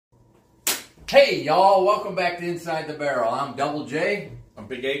Hey y'all, welcome back to Inside the Barrel. I'm Double J. I'm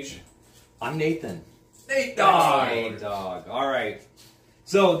Big H. I'm Nathan. Nate Dog. Nate Dog. All right.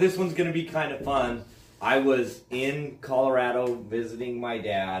 So this one's going to be kind of fun. I was in Colorado visiting my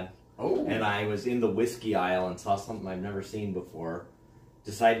dad. Oh. And I was in the whiskey aisle and saw something I've never seen before.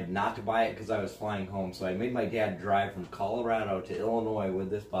 Decided not to buy it because I was flying home. So I made my dad drive from Colorado to Illinois with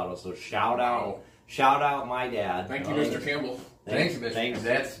this bottle. So shout out my dad. Thank you, Mr. Campbell. Thanks, Mr.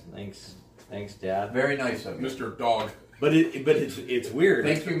 Thanks, Dad. Very nice of you. Mr. Dog. But it's weird.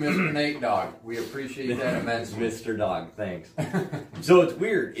 Thank you, Mr. Nate Dog. We appreciate that immensely. Mr. Dog, thanks. So it's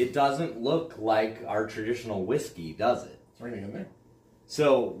weird. It doesn't look like our traditional whiskey, does it? Is there anything in there?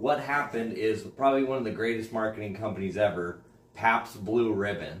 So what happened is probably one of the greatest marketing companies ever, Pabst Blue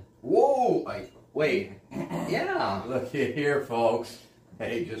Ribbon. Whoa! Wait. Yeah. Look here, folks.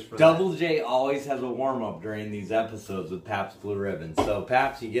 Hey, just for Double J always has a warm-up during these episodes with Pabst Blue Ribbon. So,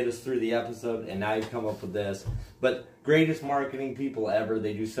 Pabst, you get us through the episode, and now you've come up with this. But greatest marketing people ever.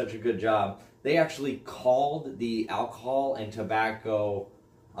 They do such a good job. They actually called the Alcohol and Tobacco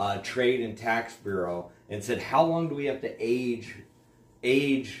Trade and Tax Bureau and said, how long do we have to age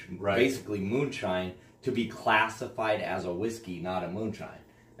basically moonshine to be classified as a whiskey, not a moonshine?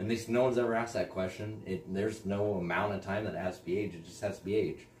 And no one's ever asked that question. There's no amount of time that it has to be aged. It just has to be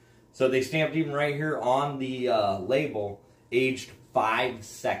aged. So they stamped even right here on the label, aged 5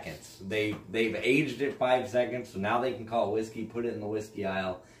 seconds. They've aged it 5 seconds, so now they can call it whiskey, put it in the whiskey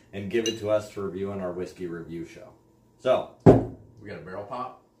aisle, and give it to us to review on our whiskey review show. So we got a barrel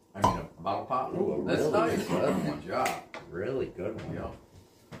pop. I mean a bottle pop. Ooh, that's really nice. That's one job. Really good one. Yeah.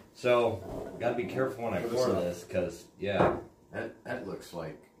 So gotta be careful when I pour this, because that looks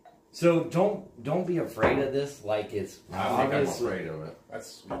like. So don't be afraid of this. Like it's I think I'm afraid of it.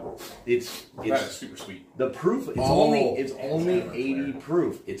 That's sweet. It's That is super sweet. the proof. It's only 80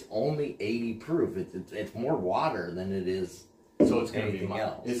 proof. It's only 80 proof. It's more water than it is. So it's going to be anything mild.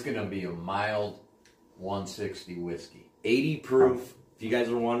 else. It's going to be a mild 160 whiskey. 80 proof. If you guys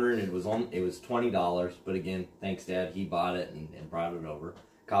were wondering, it was $20. But again, thanks Dad. He bought it and brought it over.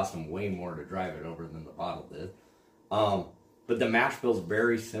 Cost him way more to drive it over than the bottle did. But the mash bill is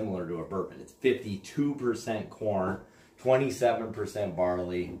very similar to a bourbon. It's 52% corn, 27%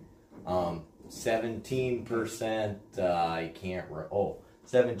 barley, 17%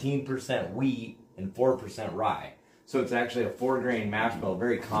 17% wheat, and 4% rye. So it's actually a 4-grain mash bill, a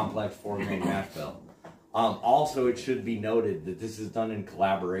very complex 4-grain mash bill. Also, it should be noted that this is done in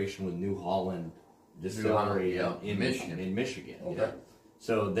collaboration with New Holland Distillery in Michigan. Okay. Yeah.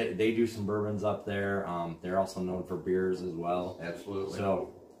 So they do some bourbons up there. They're also known for beers as well. Absolutely.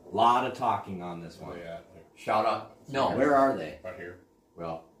 So a lot of talking on this one. Oh, yeah. Shout out. No. Where are they? Right here.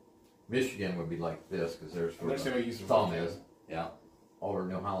 Well, Michigan would be like this because there's where Let's see what the you use the thumb phone. is. Yeah. Over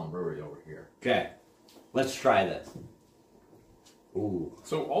New Holland Brewery over here. Okay, let's try this. Ooh.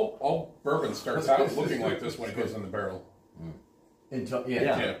 So all bourbon starts out looking like this when it goes in the barrel. Until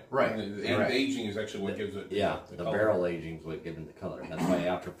Yeah. right. And the aging is actually what gives it. Yeah, the the color. barrel aging is what gives it the color. That's why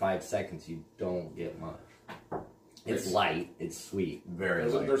after 5 seconds you don't get much. It's light. It's sweet. Very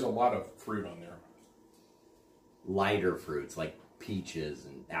light. There's a lot of fruit on there. Lighter fruits like peaches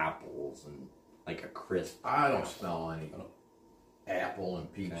and apples and like a crisp. I don't smell any apple and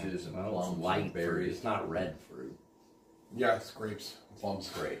peaches and Well, plums it's light and fruit. berries. It's not red fruit. Yeah, it's grapes, plums,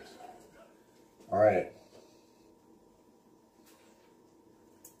 Grapes. All right.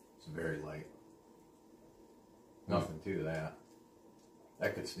 It's very light. Nothing to that.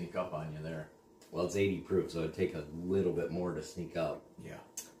 That could sneak up on you there. Well, it's 80 proof, so it'd take a little bit more to sneak up. Yeah.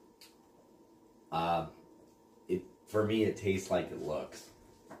 For me, it tastes like it looks.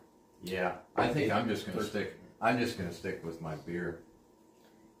 Yeah. I think I'm just gonna stick with my beer.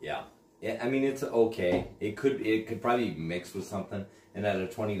 Yeah. Yeah, I mean, it's okay. It could probably be mixed with something, and at a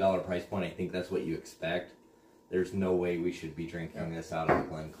 $20 price point, I think that's what you expect. There's no way we should be drinking this out of a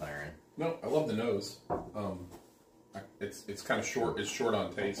Glencairn. No, I love the nose. It's kind of short. It's short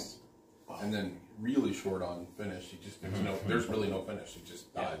on taste, and then really short on finish. There's really no finish. It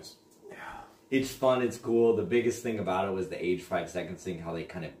just dies. Yeah. It's fun. It's cool. The biggest thing about it was the age 5 seconds thing. How they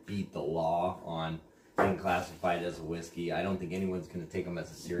kind of beat the law on being classified as a whiskey. I don't think anyone's going to take them as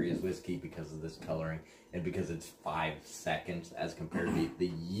a serious whiskey because of this coloring and because it's 5 seconds as compared to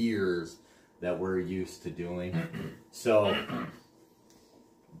the years that we're used to doing. So,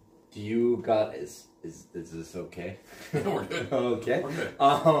 do you got is this okay? We're good. Okay. We're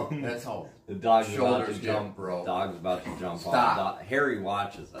good. That's all. The dog's about Shoulders to get jump, broke. Dog's about to jump Stop. off. Harry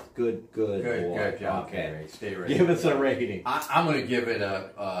watches us. Good boy. Good job, Okay. Harry. Stay ready. Give us a rating. I'm going to give it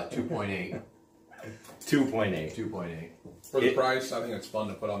a 2.8. 2.8. 2.8. For the price, I think it's fun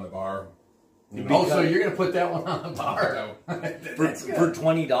to put on the bar. So you're gonna put that one on the bar for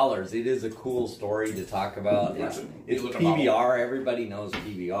 $20. It is a cool story to talk about. It's PBR. Everybody knows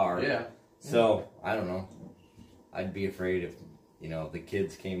PBR. Yeah. So I don't know. I'd be afraid if the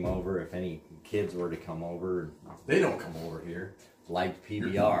kids came over. If any kids were to come over, they don't come over here. Liked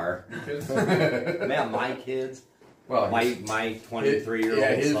PBR. Your kids? Man, my kids. Well, my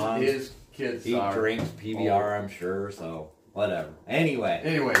 23-year-old son. His kids. He drinks PBR, I'm sure. So whatever.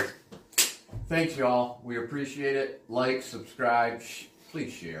 Anyways, thanks y'all. We appreciate it. Like, subscribe,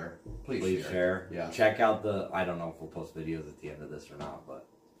 please share. Please share. Yeah. Check out I don't know if we'll post videos at the end of this or not, but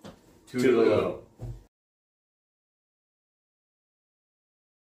Toodaloo.